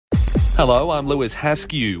Hello, I'm Lewis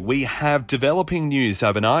Haskew. We have developing news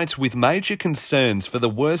overnight with major concerns for the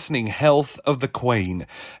worsening health of the Queen.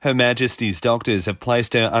 Her Majesty's doctors have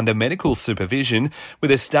placed her under medical supervision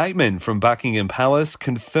with a statement from Buckingham Palace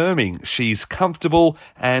confirming she's comfortable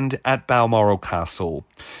and at Balmoral Castle.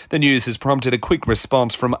 The news has prompted a quick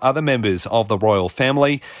response from other members of the royal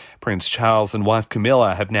family. Prince Charles and wife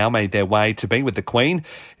Camilla have now made their way to be with the Queen.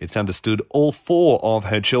 It's understood all four of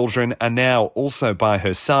her children are now also by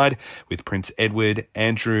her side, with Prince Edward,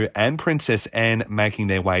 Andrew and Princess Anne making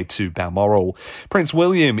their way to Balmoral. Prince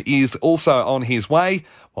William is also on his way,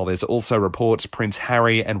 while there's also reports Prince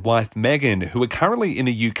Harry and wife Meghan, who are currently in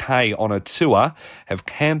the UK on a tour, have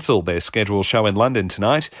cancelled their scheduled show in London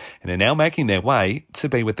tonight and are now making their way to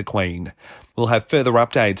be with the Queen. We'll have further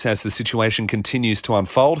updates as the situation continues to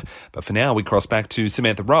unfold, but for now we cross back to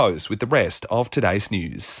Samantha Rose with the rest of today's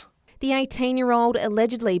news. The 18-year-old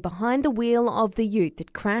allegedly behind the wheel of the ute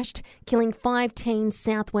that crashed, killing 5 teens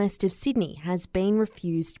southwest of Sydney, has been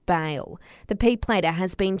refused bail. The P-plater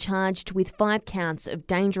has been charged with 5 counts of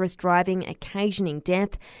dangerous driving occasioning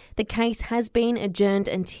death. The case has been adjourned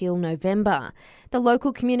until November. The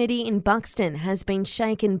local community in Buxton has been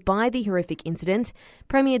shaken by the horrific incident.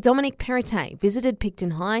 Premier Dominic Perrottet visited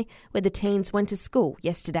Picton High, where the teens went to school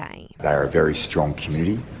yesterday. They are a very strong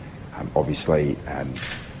community. Obviously,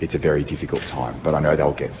 it's a very difficult time, but I know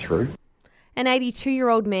they'll get through. An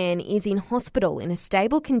 82-year-old man is in hospital in a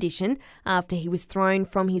stable condition after he was thrown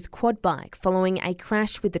from his quad bike following a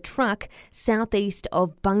crash with a truck southeast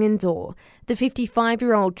of Bungendore. The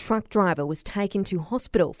 55-year-old truck driver was taken to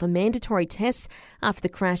hospital for mandatory tests after the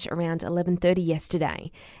crash around 11:30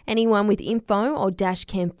 yesterday. Anyone with info or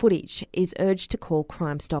dashcam footage is urged to call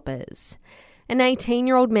Crime Stoppers. An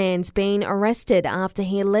 18-year-old man's been arrested after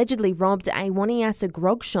he allegedly robbed a Waniassa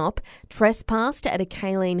grog shop, trespassed at a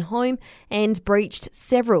Kaleen home and breached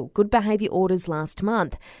several good behaviour orders last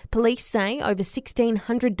month. Police say over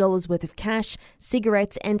 $1,600 worth of cash,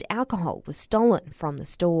 cigarettes and alcohol was stolen from the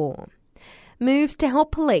store. Moves to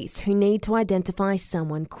help police who need to identify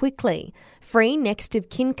someone quickly. Free next of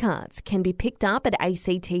kin cards can be picked up at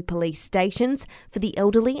ACT police stations for the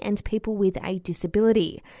elderly and people with a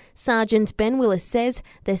disability. Sergeant Ben Willis says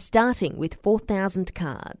they're starting with 4,000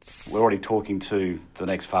 cards. We're already talking to the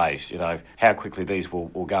next phase, how quickly these will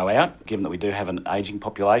go out, given that we do have an ageing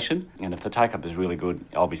population. And if the take-up is really good,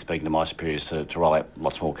 I'll be speaking to my superiors to roll out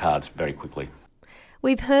lots more cards very quickly.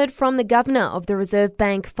 We've heard from the Governor of the Reserve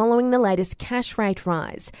Bank following the latest cash rate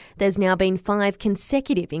rise. There's now been 5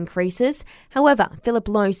 consecutive increases. However, Philip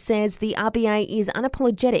Lowe says the RBA is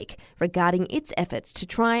unapologetic regarding its efforts to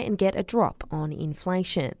try and get a drop on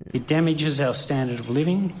inflation. It damages our standard of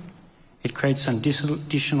living. It creates some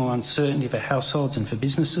additional uncertainty for households and for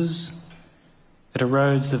businesses. It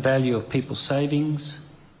erodes the value of people's savings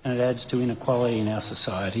and it adds to inequality in our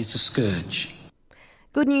society. It's a scourge.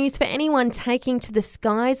 Good news for anyone taking to the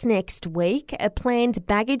skies next week. A planned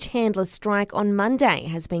baggage handler strike on Monday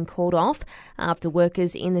has been called off after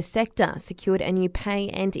workers in the sector secured a new pay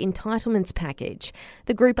and entitlements package.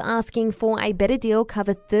 The group asking for a better deal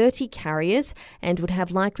covered 30 carriers and would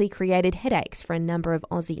have likely created headaches for a number of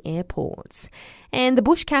Aussie airports. And the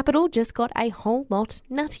bush capital just got a whole lot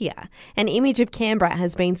nuttier. An image of Canberra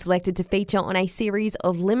has been selected to feature on a series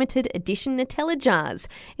of limited edition Nutella jars.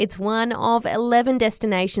 It's one of 11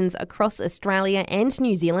 destinations across Australia and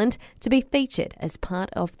New Zealand to be featured as part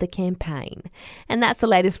of the campaign. And that's the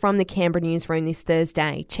latest from the Canberra newsroom this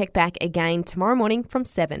Thursday. Check back again tomorrow morning from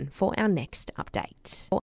 7 for our next update.